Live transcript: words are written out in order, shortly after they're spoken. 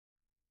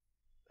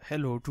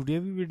Hello, today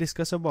we will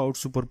discuss about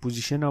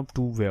superposition of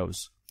two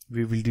waves.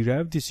 We will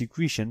derive this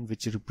equation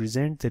which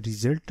represents the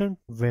resultant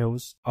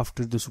waves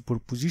after the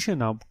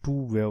superposition of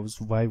two waves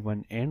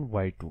y1 and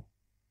y2.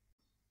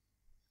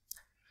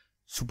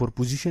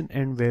 Superposition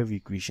and wave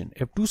equation.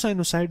 If two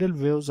sinusoidal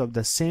waves of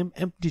the same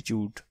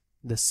amplitude,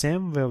 the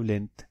same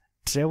wavelength,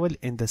 travel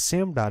in the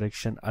same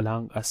direction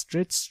along a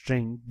straight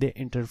string, they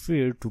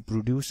interfere to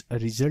produce a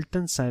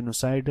resultant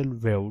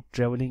sinusoidal wave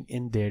traveling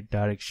in that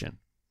direction.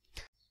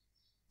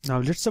 Now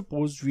let's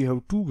suppose we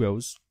have two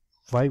waves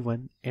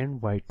y1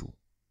 and y2.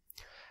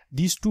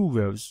 These two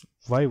waves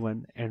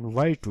y1 and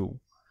y2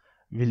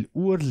 will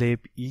overlap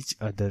each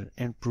other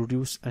and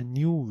produce a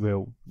new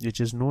wave which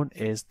is known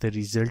as the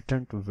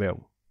resultant wave.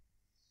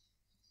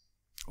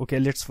 Okay,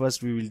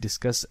 we will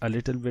discuss a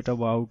little bit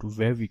about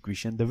wave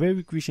equation. The wave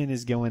equation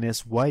is given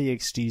as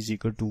yxt is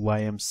equal to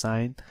ym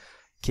sine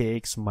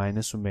kx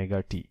minus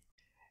omega t.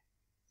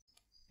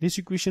 This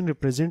equation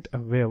represents a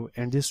wave,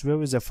 and this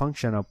wave is a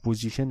function of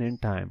position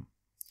and time.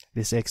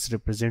 This x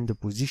represents the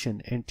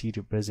position and t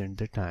represents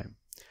the time.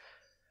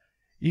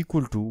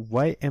 Equal to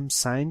ym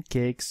sine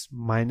kx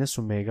minus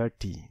omega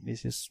t.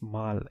 This is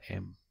small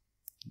m.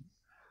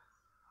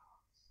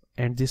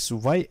 And this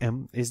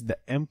ym is the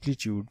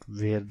amplitude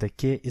where the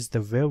k is the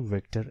wave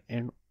vector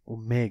and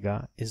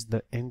omega is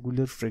the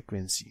angular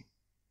frequency.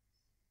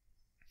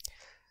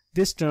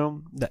 This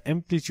term, the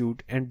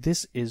amplitude, and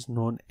this is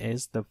known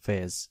as the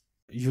phase.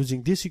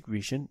 Using this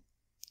equation,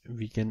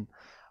 we can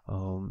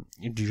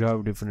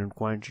derive different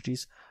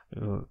quantities.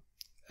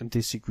 And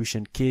this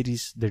equation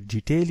carries the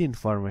detailed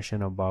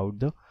information about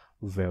the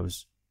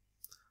waves.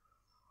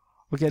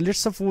 Okay, let's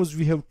suppose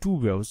we have two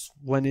waves.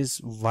 One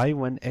is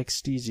y1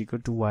 xt is equal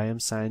to ym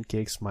sine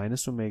kx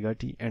minus omega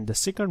t, and the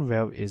second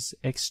wave is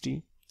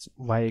yxt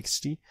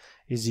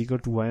is equal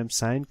to ym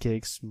sine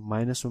kx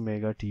minus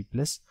omega t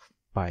plus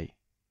pi.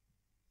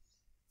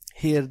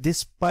 Here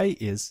this pi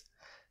is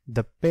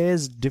the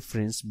phase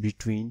difference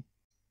between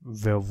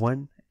wave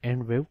 1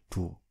 and wave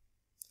 2.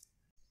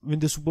 When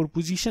the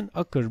superposition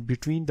occurs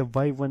between the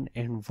y1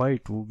 and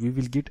y2, we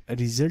will get a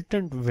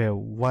resultant wave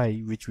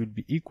y which will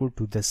be equal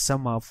to the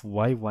sum of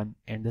y1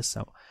 and the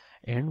sum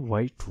and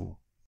y2.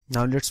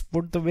 Now let's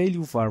put the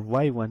value for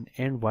y1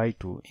 and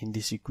y2 in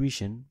this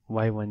equation.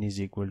 Y1 is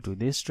equal to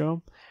this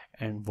term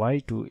and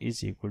y2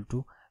 is equal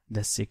to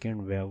the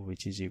second wave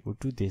which is equal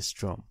to this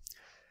term.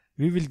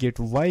 We will get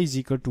y is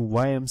equal to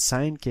ym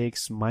sine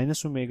kx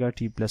minus omega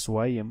t plus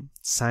ym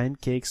sine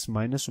kx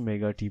minus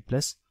omega t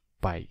plus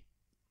pi.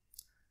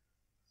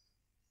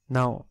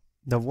 Now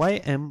the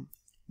ym,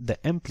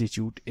 the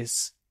amplitude,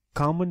 is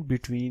common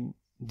between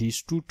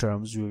these two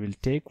terms. We will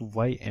take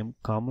ym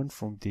common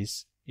from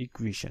this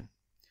equation.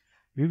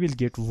 We will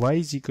get y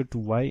is equal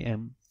to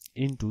ym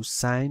into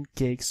sine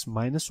kx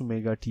minus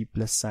omega t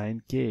plus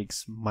sine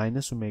kx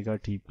minus omega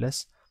t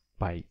plus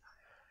pi.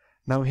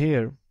 Now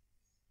here,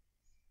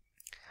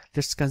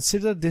 let's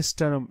consider this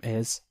term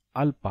as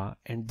alpha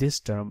and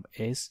this term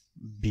as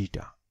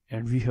beta.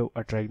 And we have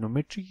a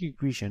trigonometric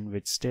equation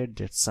which states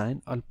that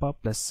sine alpha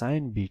plus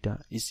sine beta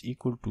is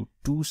equal to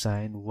 2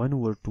 sine 1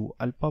 over 2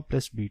 alpha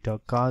plus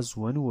beta cos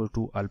 1 over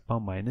 2 alpha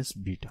minus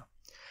beta.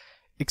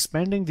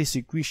 Expanding this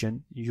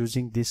equation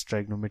using this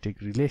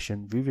trigonometric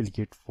relation, we will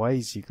get y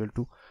is equal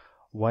to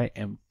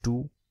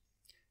ym2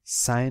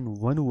 sine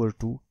 1 over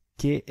 2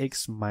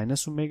 kx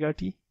minus omega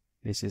t.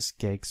 This is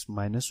kx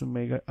minus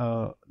omega,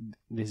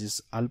 this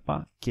is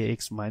alpha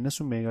kx minus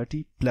omega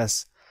t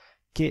plus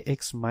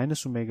kx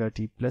minus omega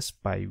t plus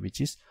pi, which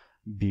is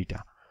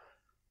beta,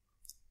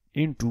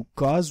 into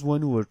cos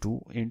 1 over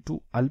 2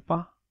 into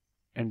alpha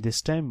and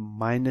this time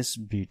minus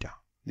beta.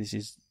 This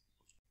is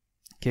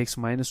kx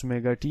minus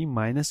omega t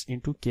minus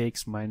into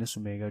kx minus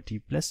omega t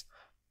plus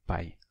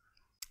pi.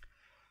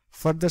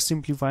 Further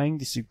simplifying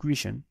this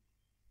equation.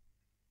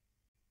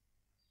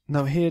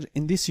 Now here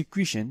in this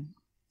equation,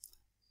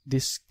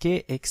 this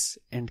kx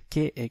and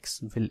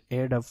kx will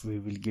add up. We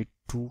will get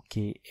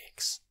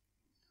 2kx.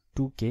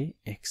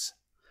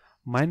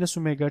 Minus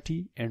omega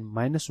t and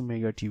minus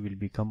omega t will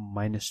become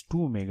minus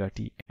 2 omega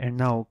t. And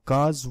now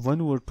cos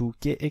 1 over 2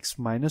 kx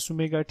minus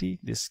omega t,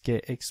 this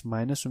kx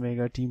minus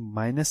omega t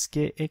minus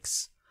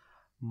kx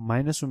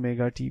minus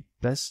omega t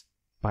plus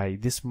pi.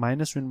 This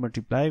minus will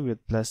multiply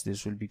with plus,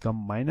 this will become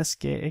minus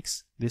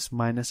kx. This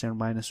minus and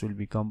minus will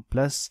become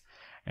plus,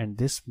 and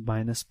this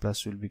minus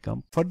plus will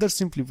become. Further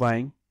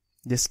simplifying,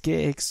 this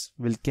kx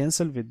will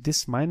cancel with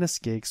this minus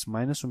kx,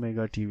 minus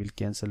omega t will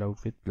cancel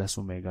out with plus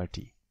omega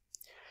t.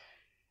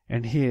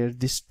 And here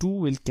this 2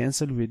 will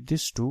cancel with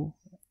this 2,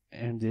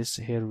 and this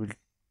here will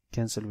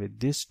cancel with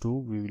this 2.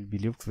 We will be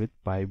left with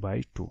pi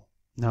by 2.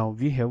 Now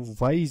we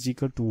have y is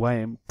equal to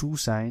ym 2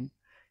 sine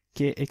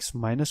kx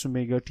minus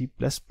omega t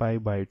plus pi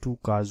by 2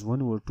 cos 1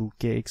 over 2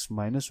 kx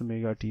minus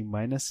omega t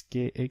minus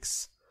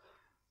kx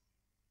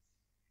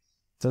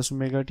plus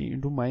omega t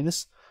into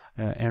minus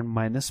and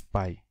minus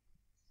pi.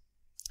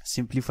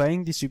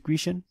 Simplifying this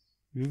equation,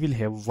 we will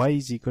have y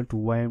is equal to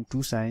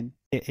ym2 sine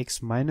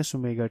kx minus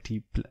omega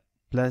t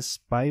plus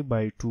pi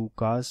by 2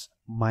 cos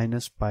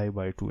minus pi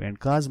by 2, and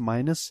cos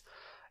minus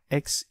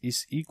x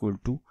is equal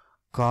to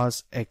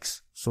cos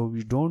x. So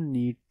we don't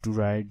need to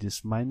write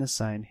this minus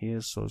sign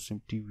here, so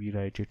simply we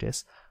write it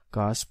as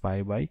cos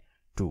pi by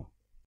 2.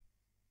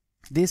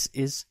 This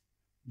is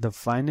the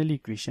final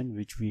equation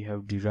which we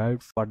have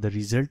derived for the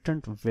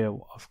resultant wave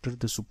after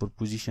the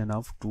superposition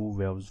of two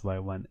waves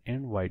y1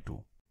 and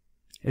y2.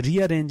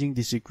 Rearranging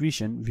this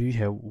equation, we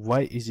have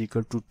y is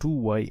equal to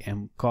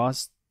 2ym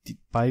cos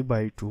pi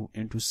by 2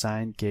 into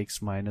sin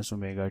kx minus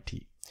omega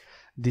t.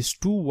 This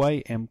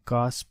 2ym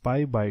cos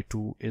pi by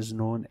 2 is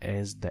known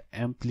as the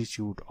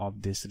amplitude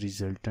of this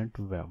resultant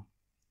wave,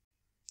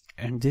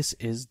 and this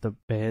is the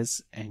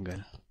base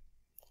angle.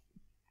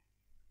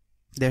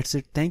 That's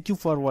it. Thank you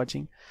for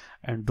watching,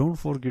 and don't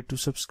forget to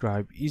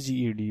subscribe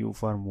Easy EDU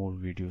for more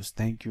videos.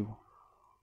 Thank you.